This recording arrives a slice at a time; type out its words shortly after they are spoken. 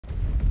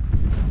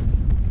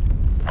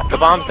The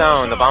bomb's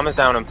down. The bomb is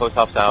down in post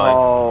office alley.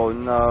 Oh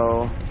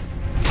no.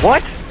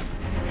 What?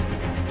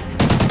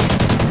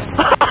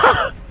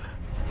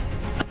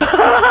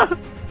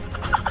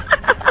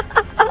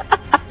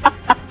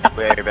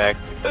 Wait, you're back.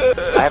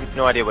 I have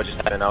no idea what just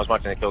happened. I was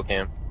watching the kill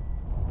cam.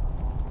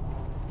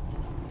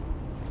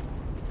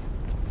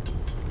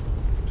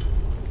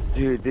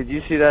 Dude, did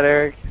you see that,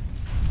 Eric?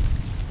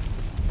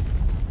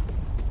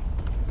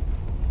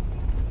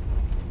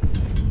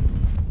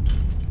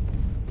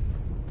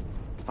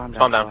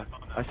 Calm down.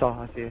 I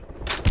see it.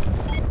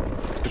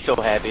 He's so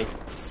happy.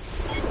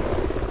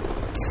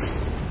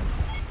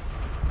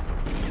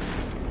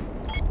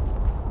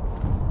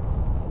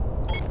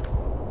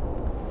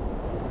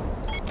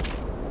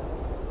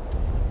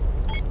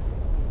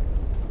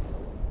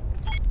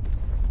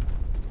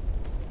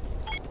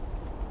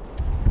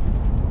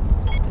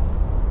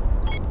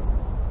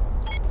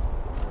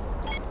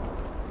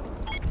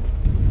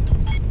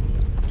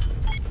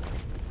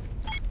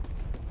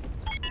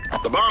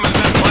 The bomb has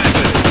been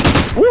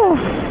planted. Woo!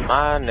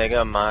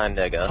 My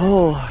nigga.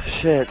 Oh,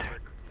 shit.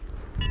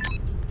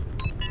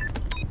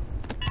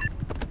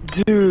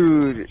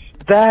 Dude,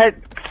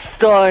 that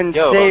stun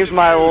saved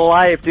my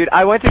life, dude.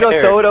 I went to go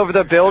throw it over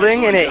the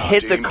building, and it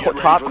hit the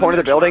top corner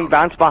of the building,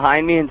 bounced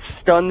behind me, and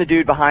stunned the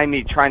dude behind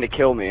me trying to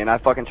kill me, and I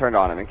fucking turned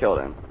on him and killed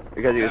him.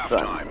 Because he was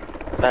stunned.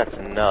 That's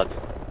nuts.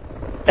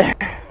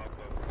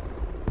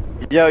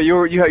 Yo,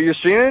 you're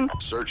streaming?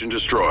 Search and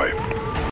destroy.